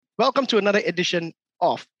Welcome to another edition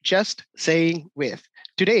of Just Saying With.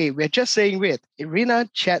 Today, we're just saying with Irina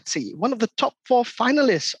Chadsey, one of the top 4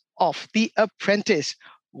 finalists of the Apprentice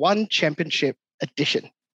One Championship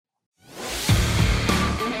edition.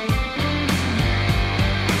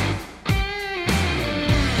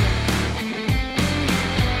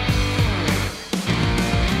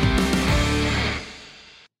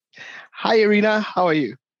 Hi, Irina. How are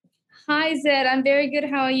you? Hi, Zed. I'm very good.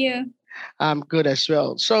 How are you? I'm good as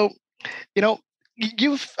well. So, you know,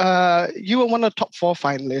 you were one of the top 4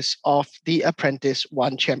 finalists of the Apprentice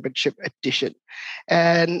One Championship edition,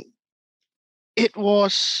 and it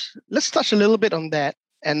was. Let's touch a little bit on that,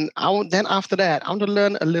 and then after that, I want to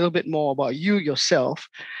learn a little bit more about you yourself,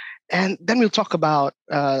 and then we'll talk about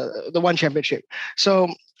the One Championship. So,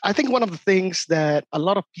 I think one of the things that a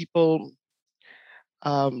lot of people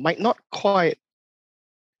might not quite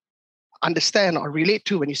understand or relate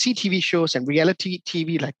to when you see TV shows and reality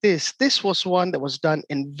TV like this was one that was done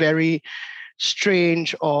in very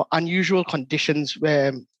strange or unusual conditions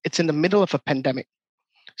where it's in the middle of a pandemic.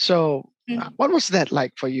 So what was that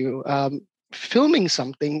like for you, filming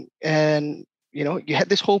something and, you had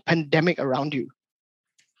this whole pandemic around you?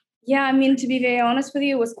 Yeah, I mean, to be very honest with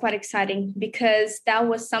you, it was quite exciting because that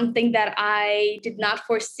was something that I did not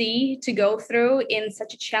foresee to go through in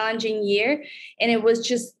such a challenging year. And it was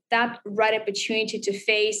just that right opportunity to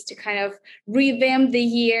face, to kind of revamp the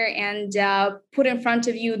year and put in front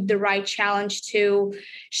of you the right challenge to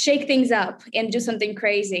shake things up and do something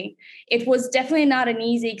crazy. It was definitely not an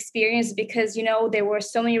easy experience because, there were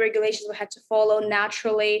so many regulations we had to follow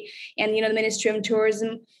naturally. And, the Ministry of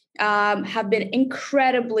Tourism have been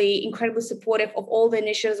incredibly supportive of all the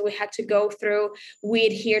initiatives we had to go through. We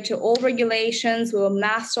adhere to all regulations. We were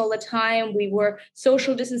masked all the time. We were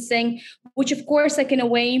social distancing, which of course, like in a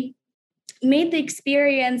way, made the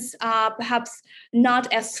experience perhaps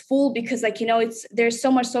not as full because there's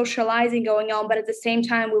so much socializing going on, but at the same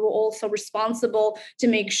time we were also responsible to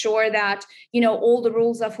make sure that all the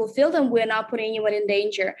rules are fulfilled and we're not putting anyone in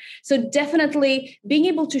danger. So definitely being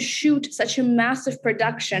able to shoot such a massive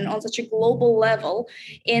production on such a global level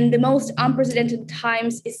in the most unprecedented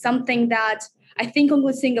times is something that I think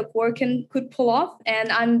only Singapore could pull off,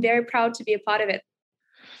 and I'm very proud to be a part of it.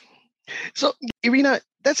 So, Irina,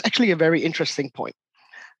 that's actually a very interesting point.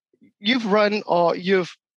 You've run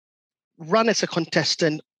as a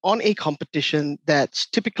contestant on a competition that's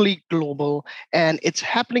typically global, and it's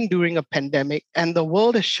happening during a pandemic, and the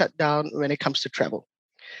world is shut down when it comes to travel.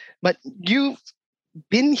 But you've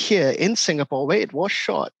been here in Singapore, where it was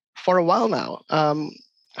shot, for a while now.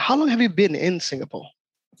 How long have you been in Singapore?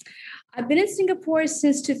 I've been in Singapore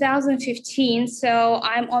since 2015, so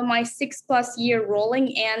I'm on my 6+ year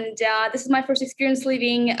rolling, and this is my first experience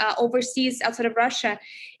living overseas outside of Russia,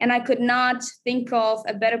 and I could not think of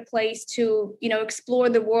a better place to, explore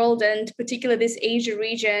the world and particularly this Asia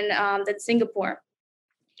region than Singapore.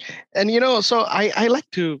 And so I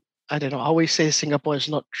like to, I don't know, I always say Singapore is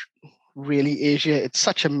not really Asia; it's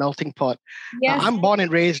such a melting pot. Yes. I'm born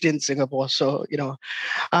and raised in Singapore, so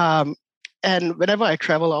and whenever I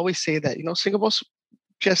travel, I always say that, Singapore's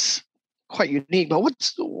just quite unique. But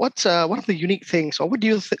what's one of the unique things, or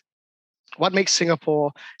what makes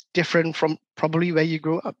Singapore different from probably where you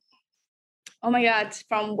grew up? Oh my God,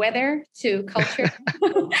 from weather to culture,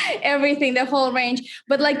 everything, the whole range.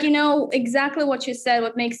 But exactly what you said,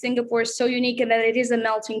 what makes Singapore so unique and that it is a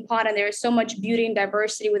melting pot and there is so much beauty and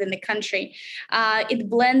diversity within the country. It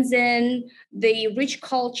blends in the rich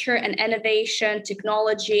culture and innovation,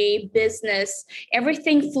 technology, business,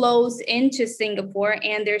 everything flows into Singapore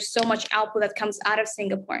and there's so much output that comes out of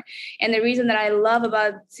Singapore. And the reason that I love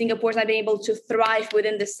about Singapore is not being able to thrive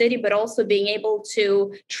within the city, but also being able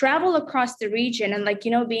to travel across the region and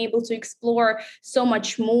being able to explore so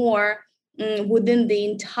much more within the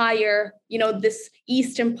entire this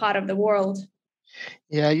eastern part of the world.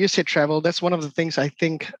 Yeah, you said travel. That's one of the things I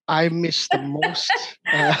think I miss the most.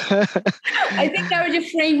 I think I would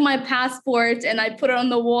just frame my passport and I put it on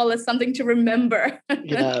the wall as something to remember.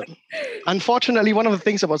 Yeah. Unfortunately, one of the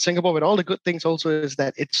things about Singapore with all the good things also is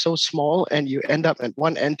that it's so small and you end up at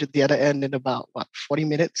one end to the other end in about 40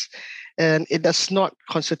 minutes. And it does not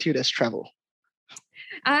constitute as travel.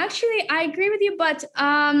 Actually, I agree with you, but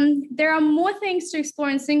there are more things to explore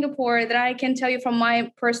in Singapore that I can tell you from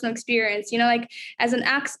my personal experience. As an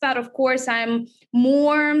expat, of course, I'm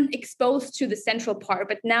more exposed to the central part,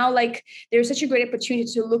 but now there's such a great opportunity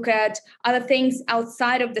to look at other things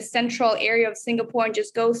outside of the central area of Singapore and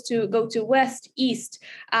just go to west, east,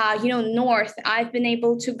 north. I've been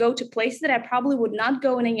able to go to places that I probably would not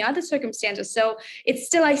go in any other circumstances. So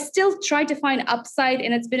I still try to find upside,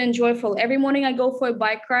 and it's been enjoyable. Every morning I go for a bike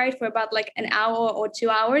bike ride for about like an hour or 2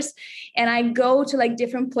 hours. And I go to like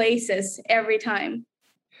different places every time.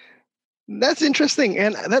 That's interesting.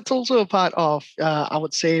 And that's also a part of, I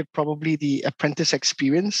would say, probably the Apprentice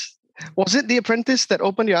experience. Was it the Apprentice that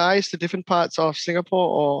opened your eyes to different parts of Singapore,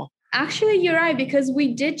 or? Actually, you're right, because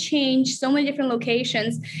we did change so many different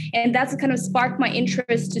locations, and that's kind of sparked my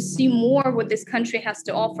interest to see more what this country has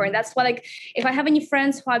to offer. And that's why, like, if I have any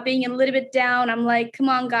friends who are being a little bit down, I'm like, come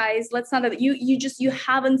on, guys, let's not, you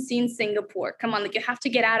haven't seen Singapore. Come on, like, you have to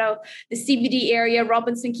get out of the CBD area,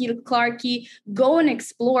 Robinson Key, Clarke Quay, go and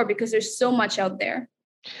explore, because there's so much out there.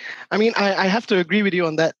 I mean, I have to agree with you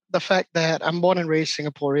on that. The fact that I'm born and raised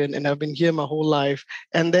Singaporean and I've been here my whole life.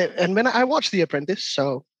 And when I watched The Apprentice,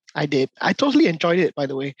 so I did. I totally enjoyed it, by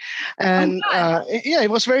the way. And yeah,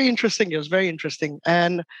 it was very interesting. It was very interesting.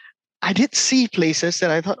 And I did see places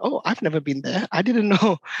that I thought, oh, I've never been there. I didn't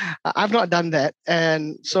know. I've not done that.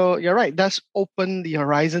 And so you're right. It does open the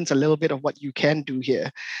horizons a little bit of what you can do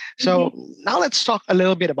here. So now let's talk a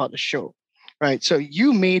little bit about the show, right? So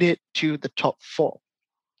you made it to the top 4.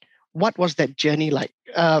 What was that journey like?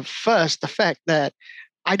 First, the fact that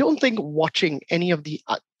I don't think watching any of the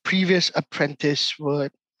previous Apprentice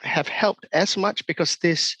would have helped as much, because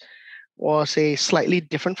this was a slightly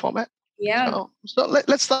different format. Yeah. So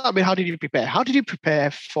let's start with, how did you prepare? How did you prepare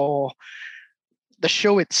for the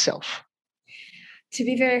show itself? To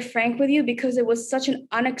be very frank with you, because it was such an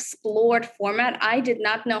unexplored format, I did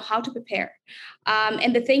not know how to prepare.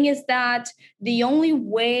 And the thing is that the only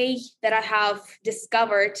way that I have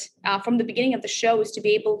discovered from the beginning of the show is to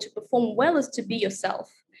be able to perform well is to be yourself.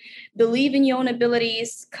 Believe in your own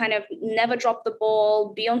abilities, kind of never drop the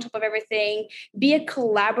ball, be on top of everything, be a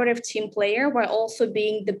collaborative team player while also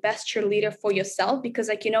being the best cheerleader for yourself, because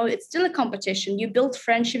like, it's still a competition. You build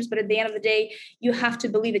friendships, but at the end of the day, you have to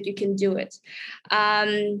believe that you can do it.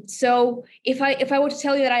 So if I were to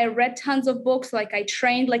tell you that I read tons of books, like I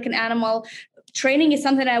trained like an animal, training is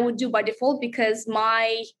something I would do by default, because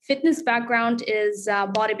my fitness background is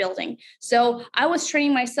bodybuilding. So I was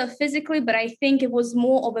training myself physically, but I think it was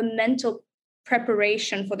more of a mental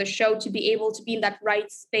preparation for the show to be able to be in that right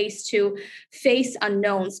space to face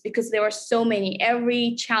unknowns, because there were so many.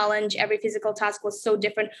 Every challenge, every physical task was so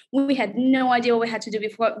different. We had no idea what we had to do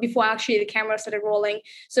before actually the camera started rolling.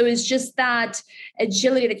 So it's just that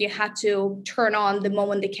agility that you had to turn on the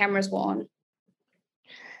moment the cameras were on.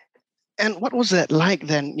 And what was that like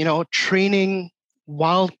then, training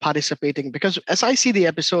while participating? Because as I see the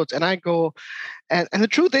episodes and I go, and the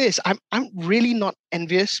truth is, I'm really not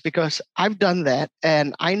envious, because I've done that,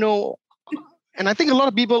 and I know, and I think a lot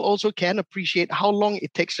of people also can appreciate how long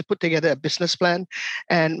it takes to put together a business plan.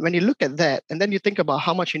 And when you look at that, and then you think about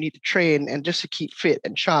how much you need to train and just to keep fit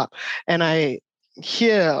and sharp, and I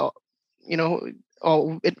hear,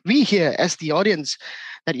 we hear as the audience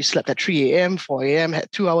that you slept at 3 a.m., 4 a.m.,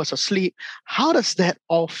 had 2 hours of sleep. How does that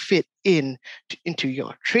all fit into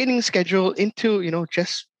your training schedule, into,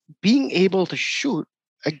 just being able to shoot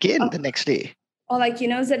again the next day? Or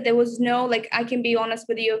that there was no, like, I can be honest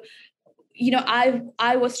with you,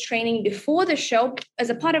 I was training before the show as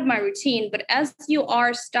a part of my routine, but as you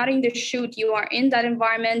are starting to shoot, you are in that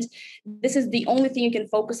environment. This is the only thing you can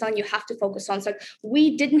focus on. You have to focus on. So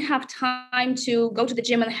we didn't have time to go to the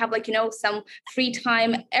gym and have some free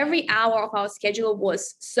time. Every hour of our schedule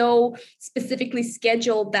was so specifically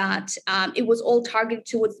scheduled that it was all targeted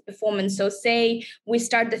towards performance. So say we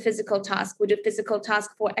start the physical task, we do physical task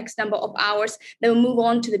for X number of hours, then we move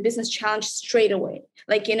on to the business challenge straight away.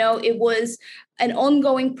 It was an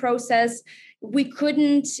ongoing process. We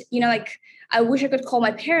couldn't, I wish I could call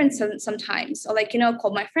my parents sometimes, or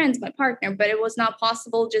call my friends, my partner, but it was not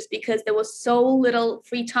possible just because there was so little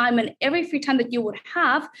free time. And every free time that you would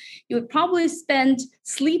have, you would probably spend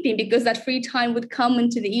sleeping, because that free time would come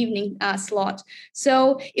into the evening slot.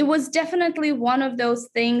 So it was definitely one of those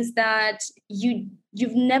things that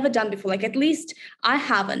you've never done before. At least I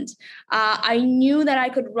haven't. I knew that I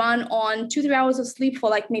could run on 2-3 hours of sleep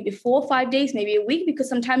for maybe 4 or 5 days, maybe a week, because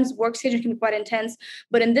sometimes work schedule can be quite intense.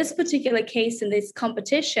 But in this particular case, in this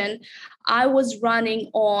competition, I was running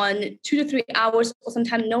on 2 to 3 hours, or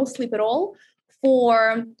sometimes no sleep at all,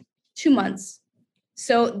 for 2 months.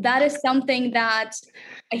 So that is something that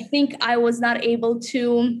I think I was not able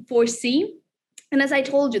to foresee. And as I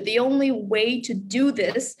told you, the only way to do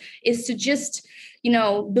this is to just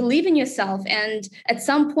believe in yourself. And at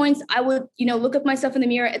some points I would, look at myself in the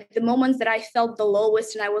mirror at the moments that I felt the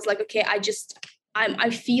lowest. And I was like, okay, I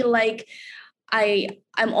feel like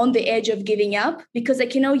I'm on the edge of giving up, because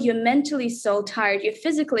you're mentally so tired, you're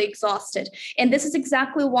physically exhausted. And this is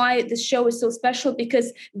exactly why this show is so special,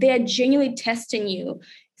 because they're genuinely testing you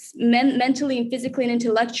mentally and physically and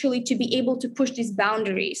intellectually to be able to push these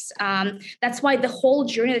boundaries. That's why the whole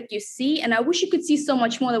journey that you see, and I wish you could see so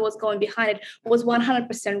much more that was going behind it, was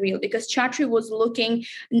 100% real, because Chadsey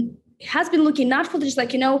has been looking not for just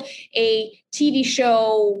like, a TV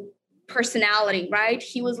show personality, right?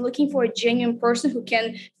 He was looking for a genuine person who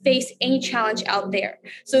can face any challenge out there.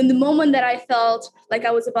 So in the moment that I felt like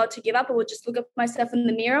I was about to give up, I would just look at myself in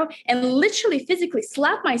the mirror and literally physically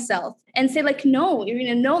slap myself and say like, no,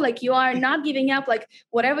 Irina, no, like you are not giving up, like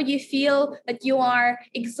whatever you feel, like you are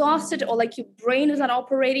exhausted or like your brain is not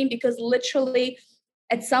operating, because literally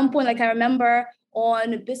at some point, like I remember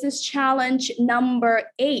on business challenge number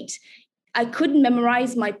 8, I couldn't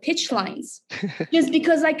memorize my pitch lines just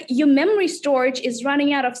because like your memory storage is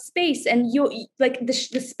running out of space, and you like the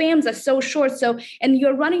spans are so short. So, and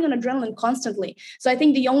you're running on adrenaline constantly. So I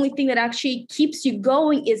think the only thing that actually keeps you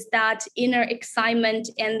going is that inner excitement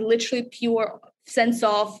and literally pure sense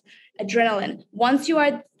of adrenaline. Once you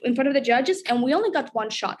are in front of the judges, and we only got one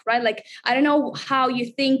shot, right? Like, I don't know how you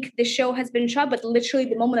think the show has been shot, but literally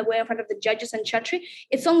the moment that we're in front of the judges and Chadsey,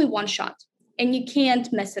 it's only one shot. And you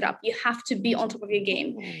can't mess it up. You have to be on top of your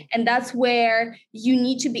game. And that's where you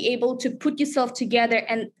need to be able to put yourself together.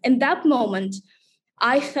 And in that moment,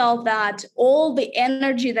 I felt that all the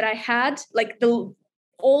energy that I had, like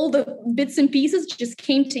all the bits and pieces just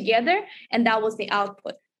came together, and that was the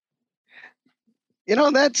output.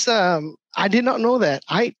 That's, I did not know that.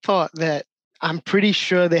 I thought that, I'm pretty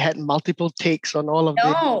sure they had multiple takes on all of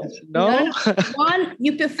this. No. One,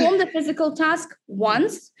 you perform the physical task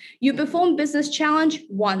once, you perform business challenge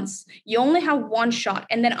once. You only have one shot.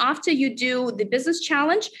 And then after you do the business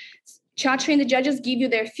challenge, Chadsey and the judges give you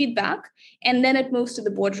their feedback, and then it moves to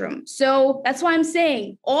the boardroom. So that's why I'm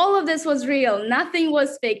saying all of this was real. Nothing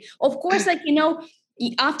was fake. Of course, like,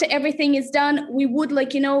 after everything is done, we would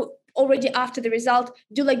already after the result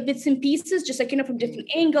do like bits and pieces, just like from different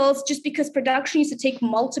angles, just because production used to take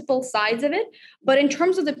multiple sides of it. But in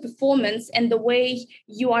terms of the performance and the way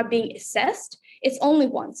you are being assessed, it's only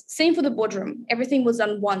once. Same for the boardroom. Everything was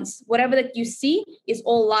done once. Whatever that you see is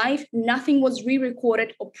all live. Nothing was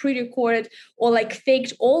re-recorded or pre-recorded or like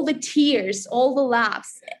faked. All the tears, all the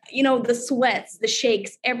laughs, the sweats, the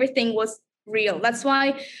shakes, everything was real. That's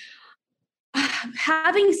why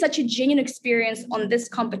having such a genuine experience on this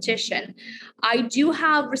competition, I do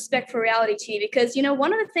have respect for reality TV, because,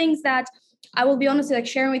 one of the things that I will be honest, like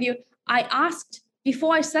sharing with you, I asked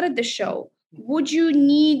before I started the show, would you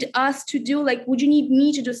need us to do, like, would you need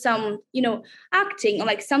me to do some, acting, or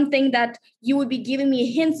like something that you would be giving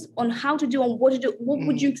me hints on how to do and what to do? What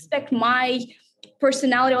would you expect my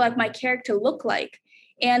personality or like my character look like?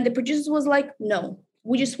 And the producers was like, no,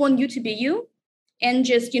 we just want you to be you. And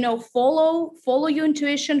just, follow your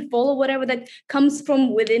intuition, follow whatever that comes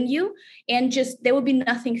from within you. And just, there will be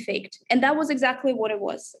nothing faked. And that was exactly what it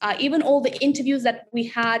was. Even all the interviews that we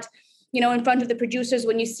had, in front of the producers,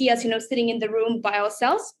 when you see us, sitting in the room by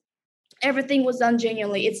ourselves, everything was done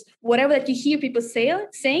genuinely. It's whatever that you hear people saying,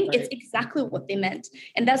 right. It's exactly what they meant.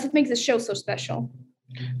 And that's what makes the show so special.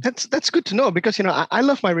 That's good to know, because, I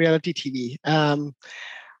love my reality TV. I'm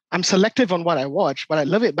selective on what I watch, but I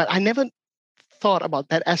love it. But I never thought about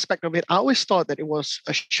that aspect of it. I always thought that it was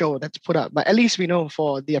a show that's put up, but at least we know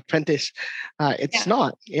for The Apprentice, it's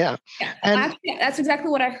not. Yeah. And actually, that's exactly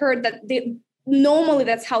what I heard, that normally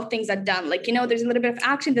that's how things are done. Like, there's a little bit of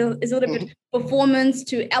action, there's a little bit of performance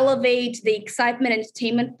to elevate the excitement,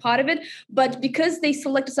 entertainment part of it. But because they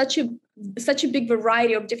selected such a big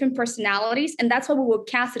variety of different personalities, and that's why we will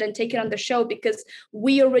cast it and take it on the show, because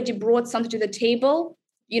we already brought something to the table,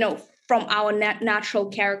 from our natural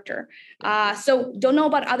character. So don't know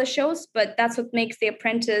about other shows, but that's what makes The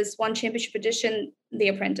Apprentice One Championship Edition The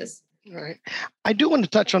Apprentice. Right. I do want to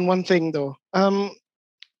touch on one thing though. And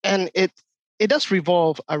it does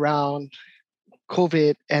revolve around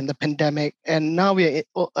COVID and the pandemic. And now we're,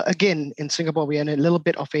 again, in Singapore, we're in a little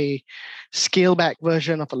bit of a scale back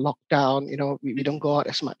version of a lockdown. We don't go out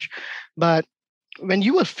as much. But when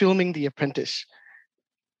you were filming The Apprentice,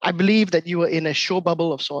 I believe that you were in a show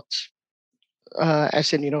bubble of sorts.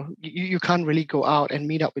 As in, you can't really go out and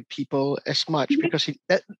meet up with people as much, because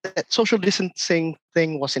that social distancing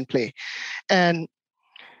thing was in play. And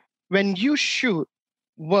when you shoot,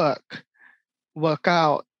 work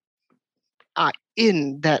out, are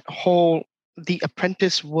in that whole The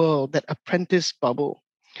Apprentice world, that Apprentice bubble.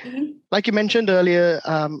 Like you mentioned earlier,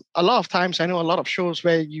 a lot of times, I know a lot of shows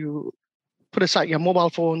where you put aside your mobile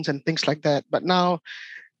phones and things like that, but now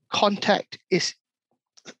contact is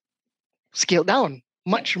scaled down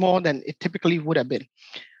much more than it typically would have been.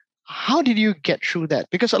 How did you get through that?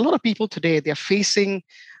 Because a lot of people today, they're facing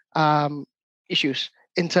issues.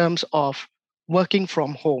 in terms of working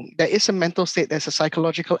from home? There is a mental state, there's a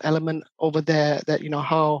psychological element over there that,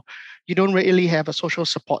 how you don't really have a social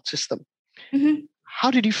support system. Mm-hmm.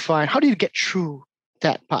 How did you get through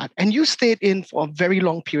that part? And you stayed in for a very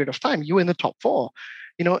long period of time. You were in the top four.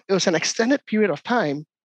 It was an extended period of time.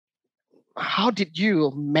 How did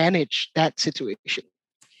you manage that situation?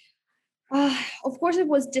 Of course, it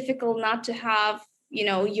was difficult not to have,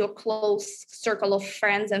 your close circle of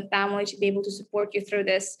friends and family to be able to support you through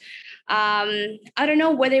this. I don't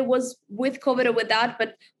know whether it was with COVID or without,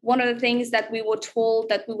 but one of the things that we were told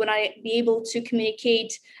that we would not be able to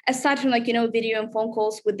communicate, aside from video and phone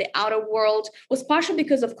calls with the outer world, was partially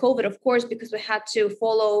because of COVID, of course, because we had to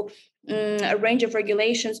follow a range of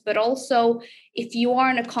regulations, but also if you are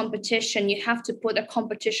in a competition, you have to put a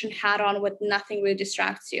competition hat on with nothing really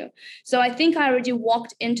distracts you. So I think I already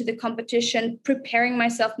walked into the competition preparing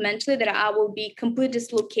myself mentally that I will be completely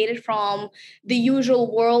dislocated from the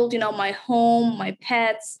usual world, my home, my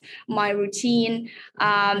pets, my routine.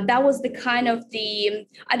 That was the kind of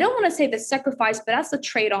I don't want to say the sacrifice, but that's the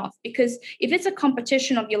trade-off, because if it's a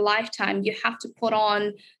competition of your lifetime, you have to put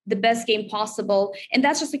on the best game possible. And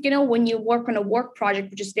that's just when you work on a work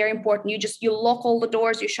project, which is very important, you lock all the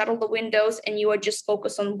doors, you shut all the windows, and you are just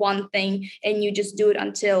focused on one thing, and you just do it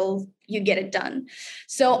until you get it done.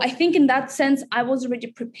 So I think in that sense, I was already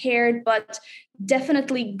prepared, but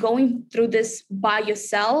definitely going through this by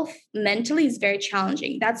yourself mentally is very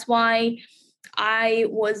challenging. That's why I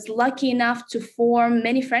was lucky enough to form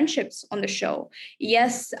many friendships on the show.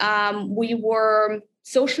 Yes, we were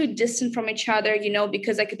socially distant from each other,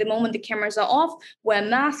 because at the moment the cameras are off, we're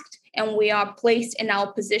masked and we are placed in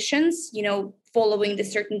our positions, following the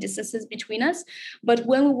certain distances between us. But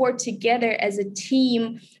when we were together as a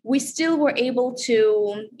team, we still were able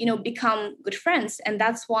to, become good friends. And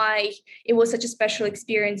that's why it was such a special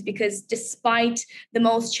experience, because despite the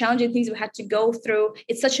most challenging things we had to go through,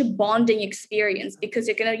 it's such a bonding experience, because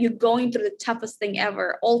you're going through the toughest thing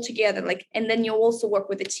ever all together. And then you also work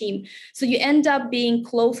with a team. So you end up being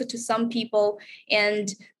closer to some people, and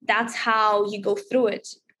that's how you go through it.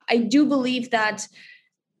 I do believe that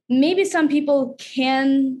maybe some people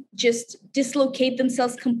can just dislocate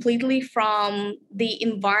themselves completely from the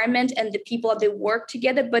environment and the people that they work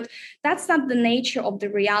together, but that's not the nature of the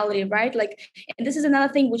reality, right? And this is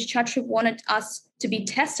another thing which Chadsey wanted us to be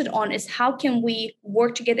tested on, is how can we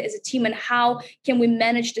work together as a team, and how can we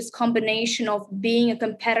manage this combination of being a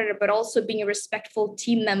competitor, but also being a respectful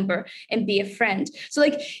team member and be a friend. So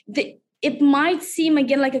it might seem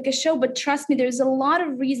again like a show, but trust me, there's a lot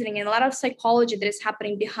of reasoning and a lot of psychology that is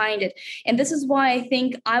happening behind it. And this is why I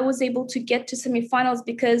think I was able to get to semifinals,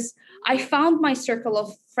 because I found my circle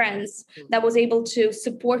of friends that was able to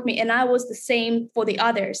support me, and I was the same for the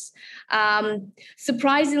others.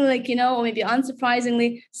 Surprisingly, or maybe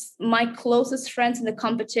unsurprisingly, my closest friends in the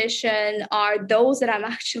competition are those that I'm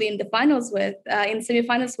actually in the finals with, in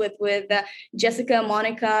semifinals with Jessica,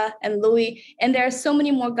 Monica, and Louis. And there are so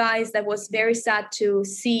many more guys that was very sad to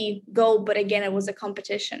see go, but again, it was a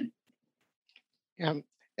competition. Yeah,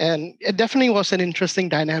 and it definitely was an interesting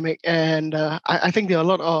dynamic, and I think there are a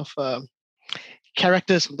lot of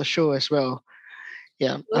characters on the show as well.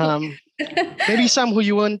 Yeah, maybe some who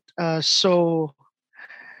you weren't so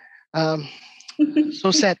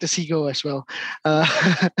sad to see go as well.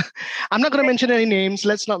 I'm not going to mention any names.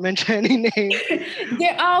 Let's not mention any names.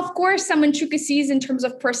 There are, of course, some intricacies in terms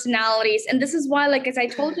of personalities. And this is why, as I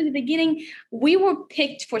told you in the beginning, we were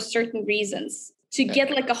picked for certain reasons to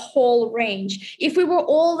get a whole range. If we were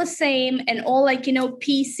all the same and all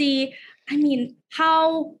PC, I mean,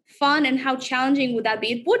 how fun and how challenging would that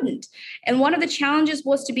be? It wouldn't. And one of the challenges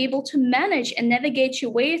was to be able to manage and navigate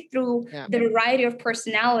your way through the variety of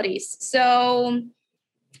personalities. So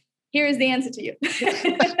here is the answer to you.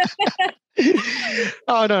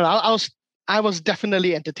 Oh, no, I was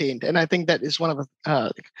definitely entertained. And I think that is one of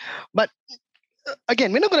the, but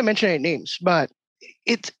again, we're not going to mention any names, but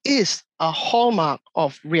it is a hallmark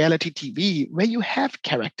of reality TV where you have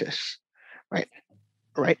characters, right?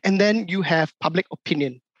 Right. And then you have public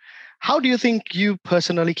opinion. How do you think you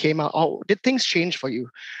personally came out, or did things change for you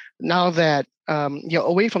now that you're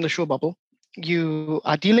away from the show bubble? You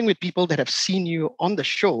are dealing with people that have seen you on the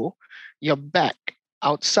show. You're back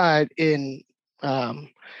outside in,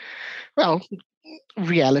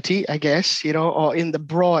 reality, I guess, or in the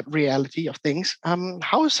broad reality of things.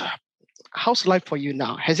 How's life for you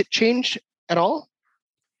now? Has it changed at all?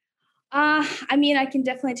 I mean, I can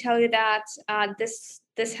definitely tell you that this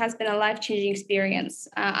has been a life-changing experience,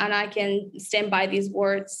 and I can stand by these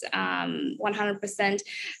words 100%.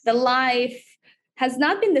 The life has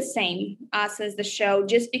not been the same since the show,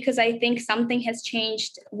 just because I think something has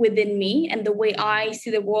changed within me and the way I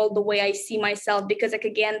see the world, the way I see myself. Because, like,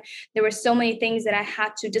 again, there were so many things that I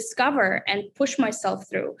had to discover and push myself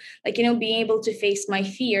through, like, being able to face my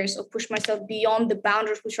fears or push myself beyond the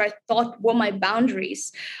boundaries which I thought were my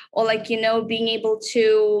boundaries, or, like, being able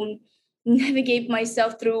to navigate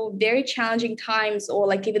myself through very challenging times, or,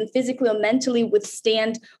 like, even physically or mentally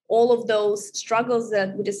withstand all of those struggles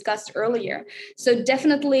that we discussed earlier. So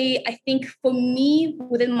definitely, I think for me,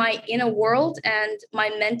 within my inner world and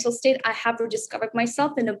my mental state, I have rediscovered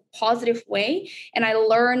myself in a positive way. And I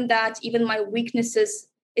learned that even my weaknesses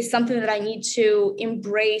is something that I need to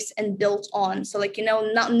embrace and build on. So, like,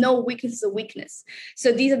 not no weakness is a weakness.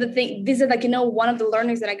 So these are the things, these are, like, one of the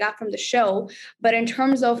learnings that I got from the show. But in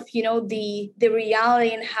terms of, the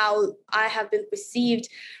reality and how I have been perceived,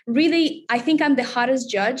 really, I think I'm the hardest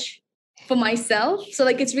judge for myself. So,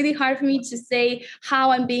 like, it's really hard for me to say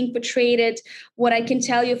how I'm being portrayed. What I can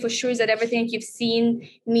tell you for sure is that everything you've seen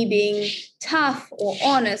me being tough or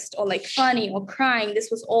honest or, like, funny or crying,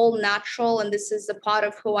 this was all natural, and this is a part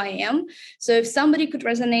of who I am. So if somebody could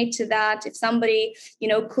resonate to that, if somebody,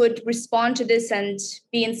 could respond to this and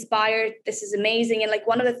be inspired, this is amazing. And, like,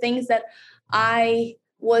 one of the things that I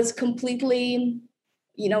was completely,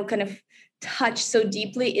 kind of touched so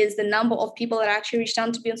deeply is the number of people that actually reached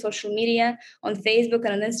out to me on social media, on Facebook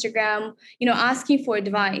and on Instagram, asking for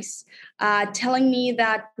advice, telling me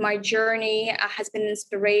that my journey has been an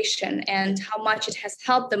inspiration and how much it has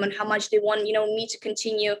helped them and how much they want, me to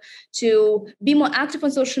continue to be more active on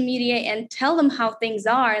social media and tell them how things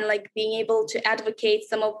are, and, like, being able to advocate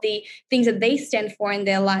some of the things that they stand for in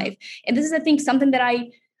their life. And this is, I think, something that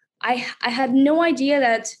I had no idea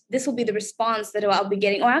that this will be the response that I'll be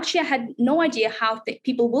getting. Or actually, I had no idea how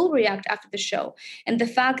people will react after the show. And the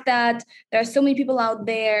fact that there are so many people out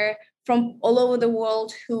there from all over the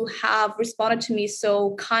world who have responded to me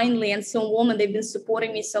so kindly and so warm, and they've been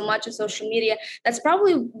supporting me so much on social media, that's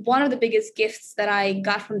probably one of the biggest gifts that I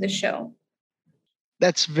got from the show.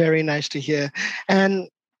 That's very nice to hear. And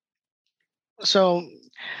so,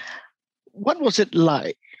 what was it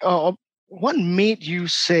like? Or what made you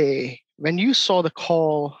say, when you saw the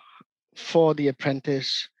call for The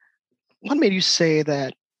Apprentice, what made you say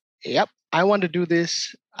that, yep, I want to do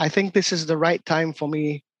this. I think this is the right time for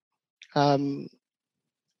me. Um,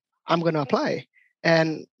 I'm going to apply.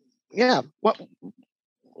 And yeah,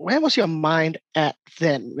 where was your mind at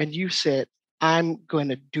then when you said, I'm going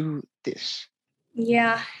to do this?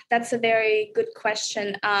 Yeah, that's a very good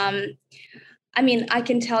question. I mean, I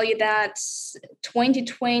can tell you that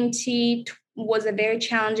 2020 was a very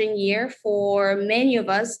challenging year for many of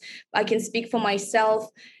us. I can speak for myself.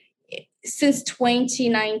 Since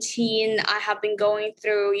 2019, I have been going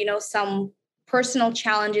through, some personal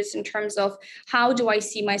challenges in terms of how do I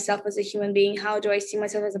see myself as a human being? How do I see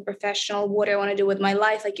myself as a professional? What do I want to do with my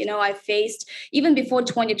life? Like, I faced, even before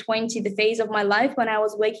 2020, the phase of my life when I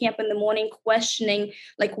was waking up in the morning questioning,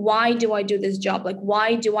 like, why do I do this job? Like,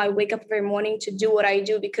 why do I wake up every morning to do what I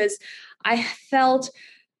do? Because I felt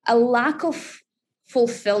a lack of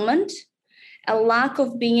fulfillment, a lack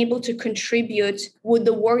of being able to contribute with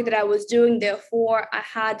the work that I was doing. Therefore, I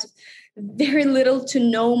had very little to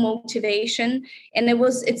no motivation. And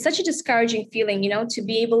it's such a discouraging feeling, to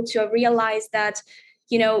be able to realize that,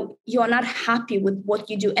 you are not happy with what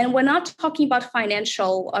you do. And we're not talking about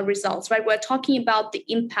financial results, right? We're talking about the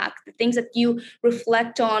impact, the things that you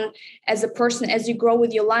reflect on as a person, as you grow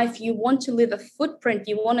with your life. You want to leave a footprint.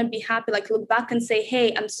 You want to be happy, like, look back and say,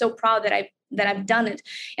 hey, I'm so proud that I've done it.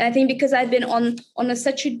 And I think because I've been on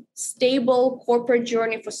such a stable corporate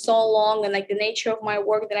journey for so long, and, like, the nature of my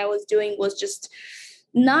work that I was doing was just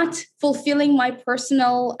not fulfilling my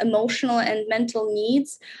personal, emotional, and mental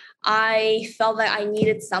needs, I felt that I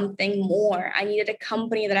needed something more. I needed a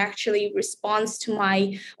company that actually responds to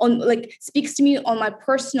speaks to me on my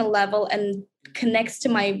personal level and connects to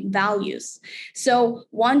my values. So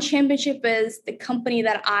One Championship is the company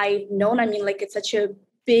that I've known. I mean, like, it's such a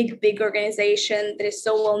big organization that is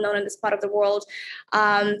so well known in this part of the world.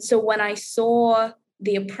 So when I saw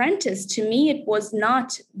The Apprentice, to me, it was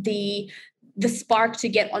not the spark to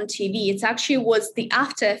get on TV. It actually was the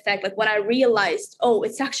after effect. Like, when I realized, oh,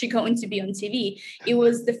 it's actually going to be on TV. It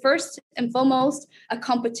was the first and foremost a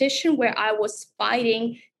competition where I was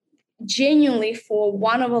fighting genuinely for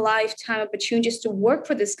one of a lifetime opportunities to work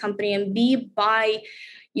for this company and be by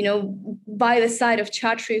the side of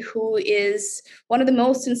Chadsey, who is one of the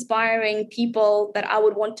most inspiring people that I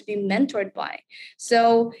would want to be mentored by.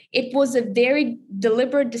 So it was a very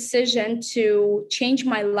deliberate decision to change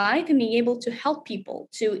my life and being able to help people,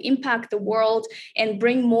 to impact the world and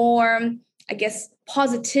bring more, I guess,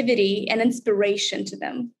 positivity and inspiration to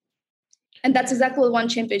them. And that's exactly what one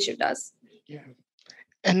championship does. Yeah.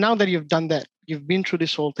 And now that you've done that, you've been through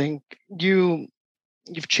this whole thing,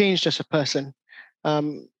 you've changed as a person.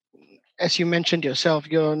 Um, as you mentioned yourself,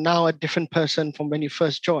 you're now a different person from when you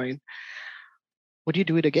first joined. Would you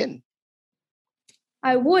do it again?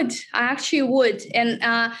 I would. I actually would. And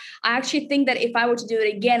I actually think that if I were to do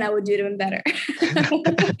it again, I would do it even better.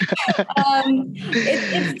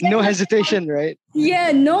 It's No hesitation, right?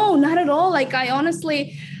 Yeah, no, not at all. Like I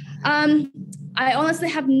honestly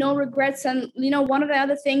have no regrets. And, one of the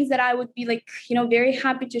other things that I would be like, very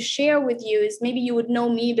happy to share with you is maybe you would know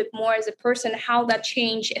me a bit more as a person, how that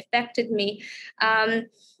change affected me. I've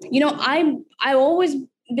always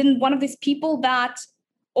been one of these people that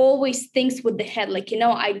always thinks with the head. Like,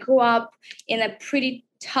 I grew up in a pretty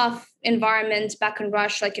tough environment back in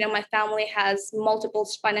Russia. Like, my family has multiple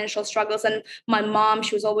financial struggles, and my mom,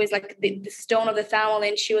 she was always like the stone of the family,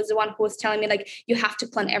 and she was the one who was telling me, like, you have to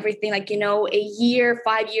plan everything, like, a year,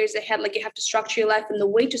 5 years ahead. Like, you have to structure your life in the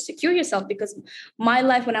way to secure yourself, because my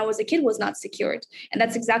life when I was a kid was not secured, and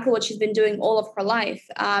that's exactly what she's been doing all of her life.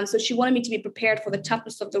 So she wanted me to be prepared for the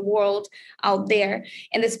toughness of the world out there,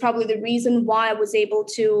 and that's probably the reason why I was able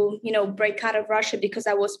to break out of Russia, because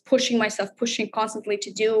I was pushing constantly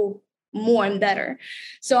to do more and better.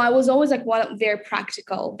 So I was always like very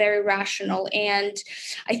practical, very rational. And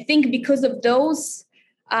I think because of those,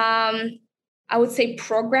 I would say,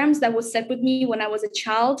 programs that was set with me when I was a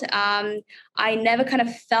child, I never kind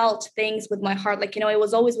of felt things with my heart. Like, it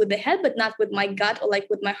was always with the head, but not with my gut, or like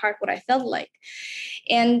with my heart, what I felt like.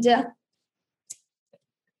 And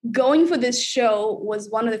going for this show was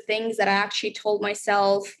one of the things that I actually told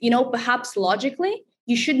myself, perhaps logically,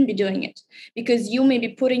 you shouldn't be doing it, because you may be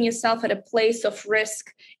putting yourself at a place of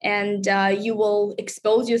risk, and you will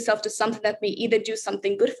expose yourself to something that may either do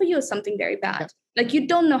something good for you or something very bad. Yeah. Like, you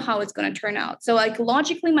don't know how it's going to turn out. So like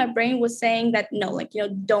logically, my brain was saying that no, like,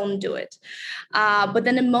 don't do it. But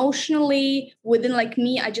then emotionally within like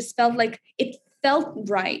me, I just felt like it felt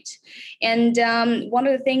right. And one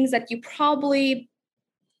of the things that you probably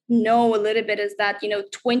know a little bit is that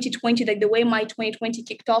 2020, like the way my 2020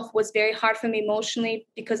 kicked off, was very hard for me emotionally,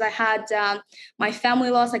 because I had my family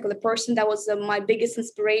loss, like the person that was my biggest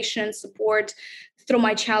inspiration and support through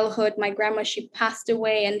my childhood. My grandma, she passed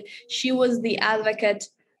away, and she was the advocate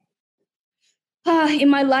in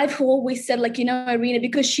my life who always said, like, Irina,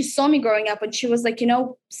 because she saw me growing up, and she was like,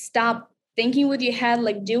 stop thinking with your head,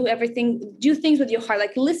 like do things with your heart,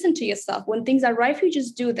 like listen to yourself. When things are right for you,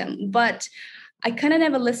 just do them. But I kind of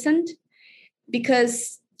never listened,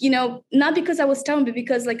 because, not because I was stubborn, but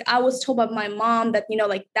because like I was told by my mom that,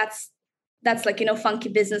 like that's like, funky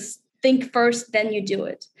business. Think first, then you do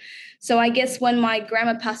it. So I guess when my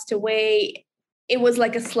grandma passed away, it was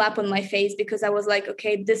like a slap on my face, because I was like,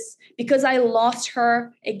 okay, because I lost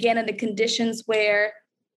her again in the conditions where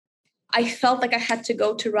I felt like I had to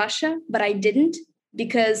go to Russia, but I didn't,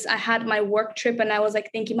 because I had my work trip, and I was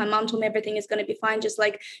like thinking, my mom told me everything is going to be fine. Just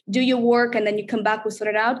like do your work, and then you come back, we'll sort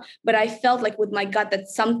it out. But I felt like with my gut that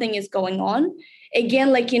something is going on.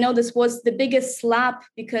 Again, like, this was the biggest slap,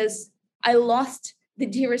 because I lost the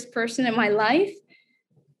dearest person in my life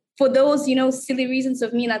for those, silly reasons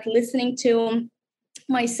of me not listening to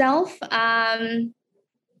myself. And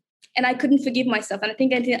I couldn't forgive myself. And I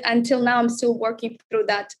think until now, I'm still working through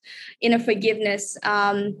that inner forgiveness.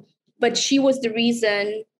 But she was the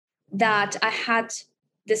reason that I had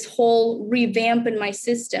this whole revamp in my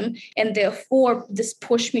system. And therefore, this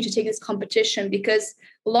pushed me to take this competition, because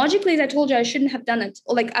logically, as I told you, I shouldn't have done it.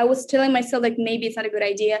 Or like I was telling myself, like, maybe it's not a good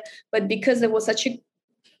idea. But because it was such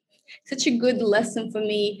a good lesson for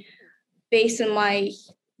me based on my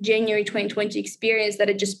January 2020 experience, that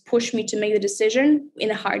it just pushed me to make the decision in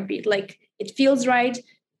a heartbeat. Like, it feels right,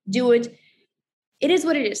 do it. It is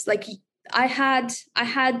what it is. Like, I had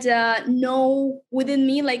no within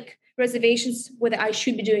me like reservations whether I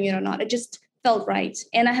should be doing it or not. It just felt right,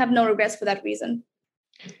 and I have no regrets for that reason.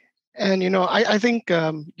 And I think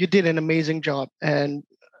you did an amazing job, and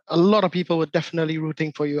a lot of people were definitely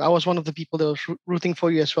rooting for you. I was one of the people that was rooting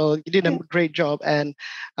for you as well. You did a great job, and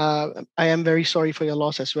I am very sorry for your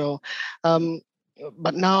loss as well.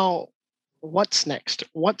 But now, what's next?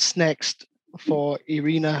 What's next for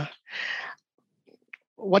Irina?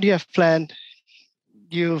 What do you have planned?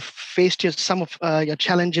 You've faced some of your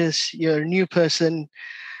challenges. You're a new person.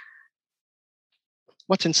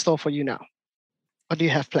 What's in store for you now? What do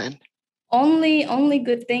you have planned? Only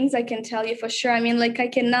good things, I can tell you for sure. I mean, like, I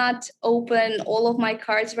cannot open all of my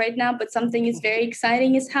cards right now, but something is very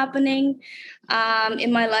exciting is happening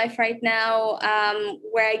in my life right now,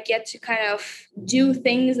 where I get to kind of do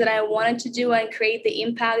things that I wanted to do and create the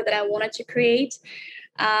impact that I wanted to create.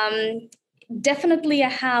 Definitely I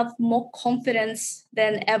have more confidence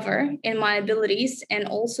than ever in my abilities, and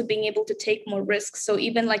also being able to take more risks. So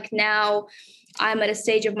even like now, I'm at a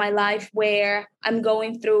stage of my life where I'm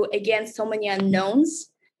going through, again, so many unknowns.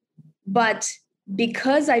 But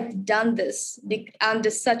because I've done this under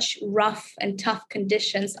such rough and tough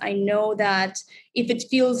conditions, I know that if it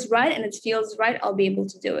feels right and it feels right, I'll be able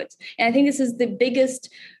to do it. And I think this is the biggest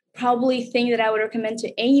probably thing that I would recommend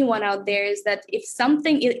to anyone out there, is that if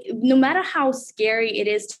something, no matter how scary it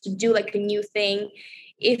is to do like a new thing,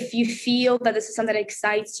 if you feel that this is something that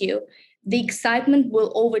excites you, the excitement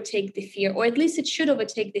will overtake the fear, or at least it should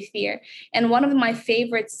overtake the fear. And one of my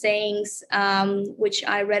favorite sayings, which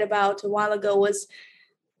I read about a while ago, was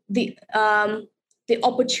the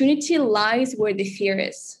opportunity lies where the fear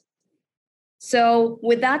is. So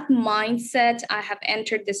with that mindset, I have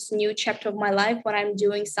entered this new chapter of my life when I'm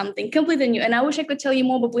doing something completely new. And I wish I could tell you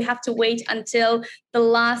more, but we have to wait until the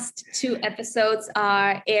last 2 episodes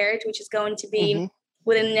are aired, which is going to be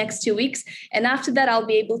within the next 2 weeks. And after that, I'll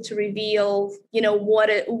be able to reveal,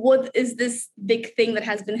 what is this big thing that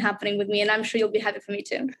has been happening with me. And I'm sure you'll be happy for me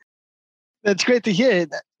too. That's great to hear.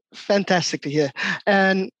 Fantastic to hear.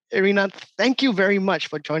 And Irina, thank you very much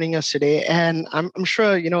for joining us today. And I'm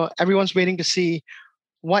sure, everyone's waiting to see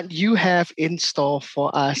what you have in store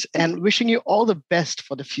for us, and wishing you all the best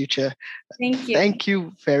for the future. Thank you. Thank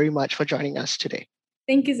you very much for joining us today.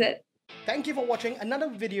 Thank you, Zed. Thank you for watching another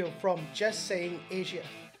video from Just Saying Asia.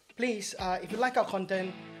 Please, if you like our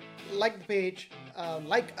content, like the page,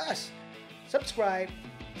 like us, subscribe,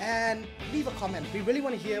 and leave a comment. We really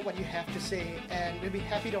want to hear what you have to say, and we'll be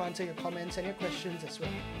happy to answer your comments and your questions as well.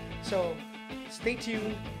 So stay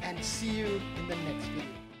tuned and see you in the next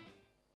video.